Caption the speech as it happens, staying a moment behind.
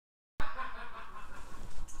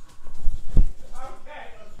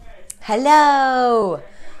Hello!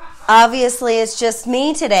 Obviously, it's just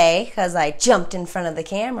me today because I jumped in front of the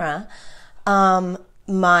camera.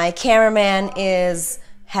 My cameraman is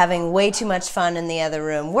having way too much fun in the other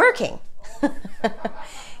room working.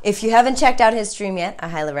 If you haven't checked out his stream yet, I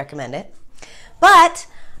highly recommend it. But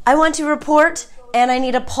I want to report, and I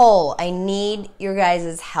need a poll. I need your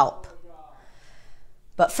guys' help.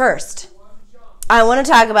 But first, I want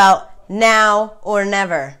to talk about now or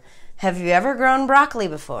never. Have you ever grown broccoli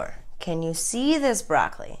before? Can you see this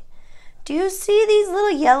broccoli? Do you see these little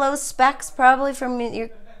yellow specks probably from your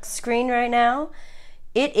screen right now?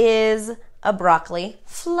 It is a broccoli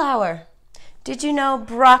flower. Did you know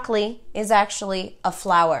broccoli is actually a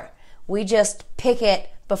flower? We just pick it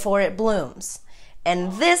before it blooms.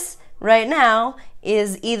 And this right now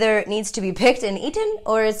is either it needs to be picked and eaten,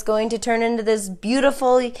 or it's going to turn into this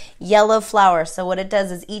beautiful yellow flower. So what it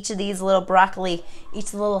does is each of these little broccoli,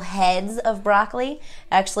 each little heads of broccoli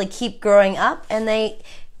actually keep growing up, and they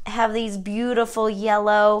have these beautiful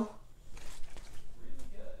yellow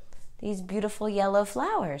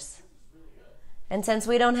flowers. And since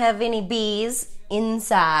we don't have any bees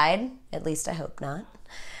inside, at least I hope not,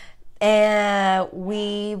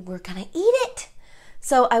 we were gonna eat it.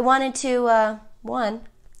 So I wanted to,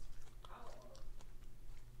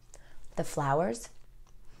 the flowers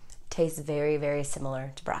taste very, very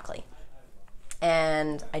similar to broccoli.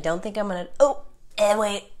 And I don't think I'm gonna,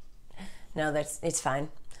 wait. No, it's fine.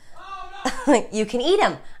 You can eat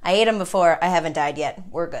them. I ate them before. I haven't died yet.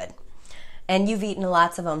 We're good. And you've eaten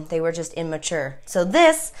lots of them. They were just immature. So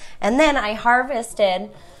this, and then I harvested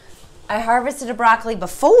a broccoli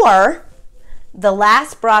before the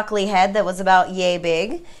last broccoli head that was about yay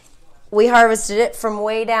big. We harvested it from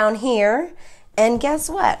way down here. And guess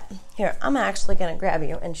what? Here, I'm actually going to grab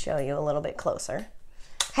you and show you a little bit closer.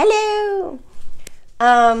 Hello!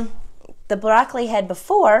 The broccoli head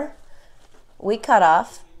before, we cut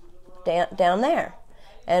off down there.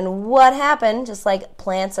 And what happened, just like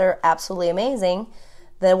plants are absolutely amazing,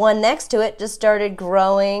 the one next to it just started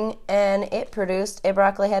growing and it produced a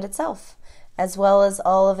broccoli head itself, as well as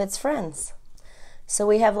all of its friends. So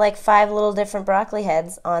we have like 5 little different broccoli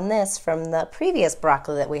heads on this from the previous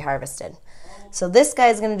broccoli that we harvested. So this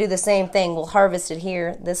guy's going to do the same thing. We'll harvest it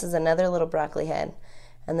here. This is another little broccoli head.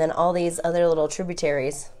 And then all these other little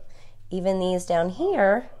tributaries, even these down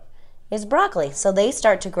here, is broccoli. So they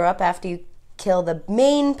start to grow up after you kill the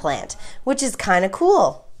main plant, which is kind of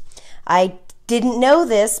cool. I didn't know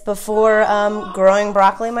this before growing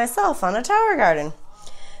broccoli myself on a tower garden.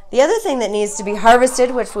 The other thing that needs to be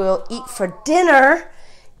harvested, which we will eat for dinner,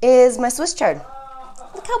 is my Swiss chard.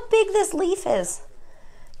 Look how big this leaf is.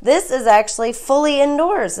 This is actually fully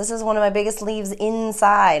indoors. This is one of my biggest leaves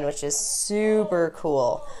inside, which is super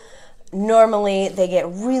cool. Normally, they get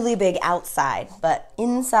really big outside, but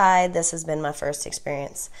inside, this has been my first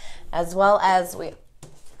experience. As well as we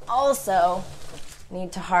also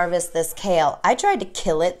need to harvest this kale. I tried to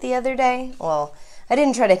kill it the other day. Well, I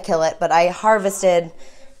didn't try to kill it, but I harvested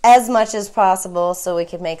as much as possible so we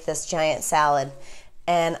could make this giant salad.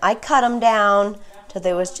 And I cut them down till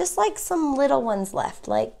there was just like some little ones left,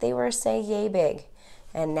 like they were, say, yay big.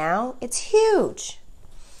 And now it's huge.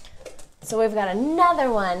 So we've got another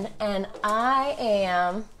one, and I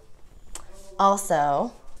am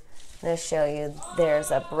also going to show you, there's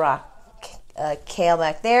a kale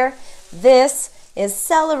back there. This is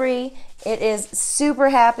celery. It is super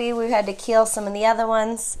happy. We've had to kill some of the other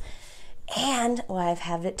ones. And I've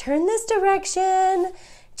had it turn this direction.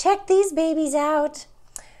 Check these babies out.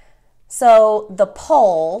 So the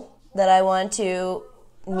pole that I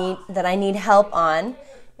need help on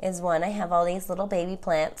is one. I have all these little baby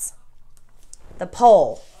plants. The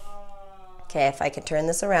pole. Okay, if I can turn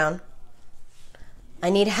this around. I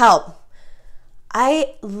need help.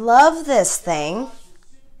 I love this thing.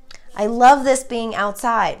 I love this being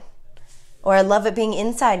outside. Or I love it being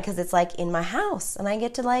inside because it's like in my house. And I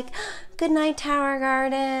get to like, good night tower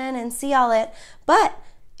garden and see all it. But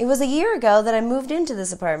it was a year ago that I moved into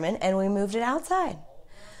this apartment and we moved it outside.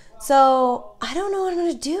 So I don't know what I'm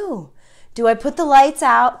going to do. Do I put the lights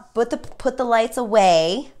out, put the lights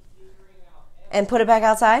away and put it back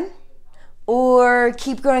outside? Or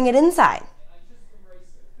keep growing it inside?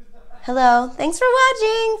 Hello, thanks for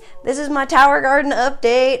watching. This is my tower garden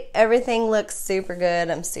update. Everything looks super good.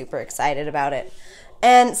 I'm super excited about it.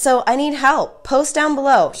 And so I need help. Post down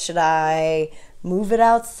below. Should I move it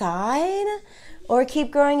outside or keep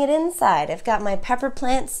growing it inside? I've got my pepper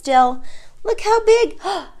plant still. Look how big.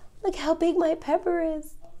 Look how big my pepper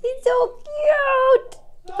is. It's so cute.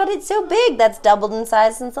 But it's so big. That's doubled in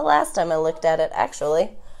size since the last time I looked at it,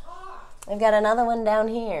 actually. I've got another one down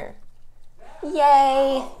here.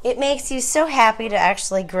 Yay! It makes you so happy to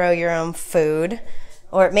actually grow your own food,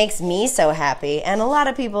 or it makes me so happy, and a lot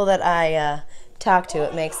of people that I talk to,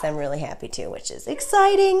 it makes them really happy too, which is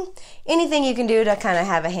exciting. Anything you can do to kind of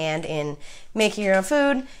have a hand in making your own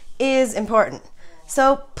food is important.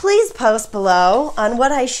 So please post below on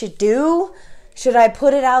what I should do. Should I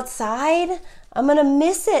put it outside? I'm gonna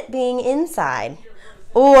miss it being inside.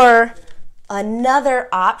 Or another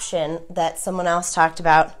option that someone else talked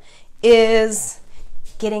about is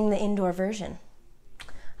getting the indoor version.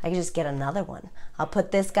 I could just get another one. I'll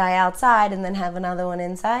put this guy outside and then have another one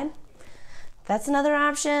inside. That's another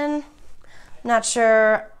option. I'm not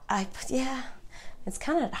sure. Yeah, it's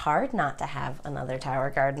kind of hard not to have another tower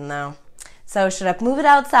garden though. So should I move it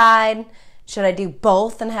outside? Should I do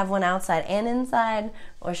both and have one outside and inside?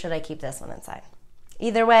 Or should I keep this one inside?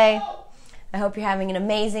 Either way, I hope you're having an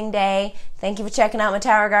amazing day. Thank you for checking out my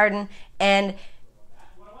tower garden. And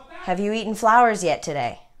have you eaten flowers yet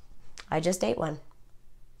today? I just ate one.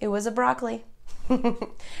 It was a broccoli.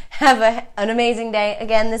 Have an amazing day.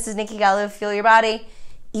 Again, this is Nikki Golly. Fuel your body.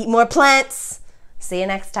 Eat more plants. See you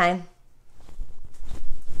next time.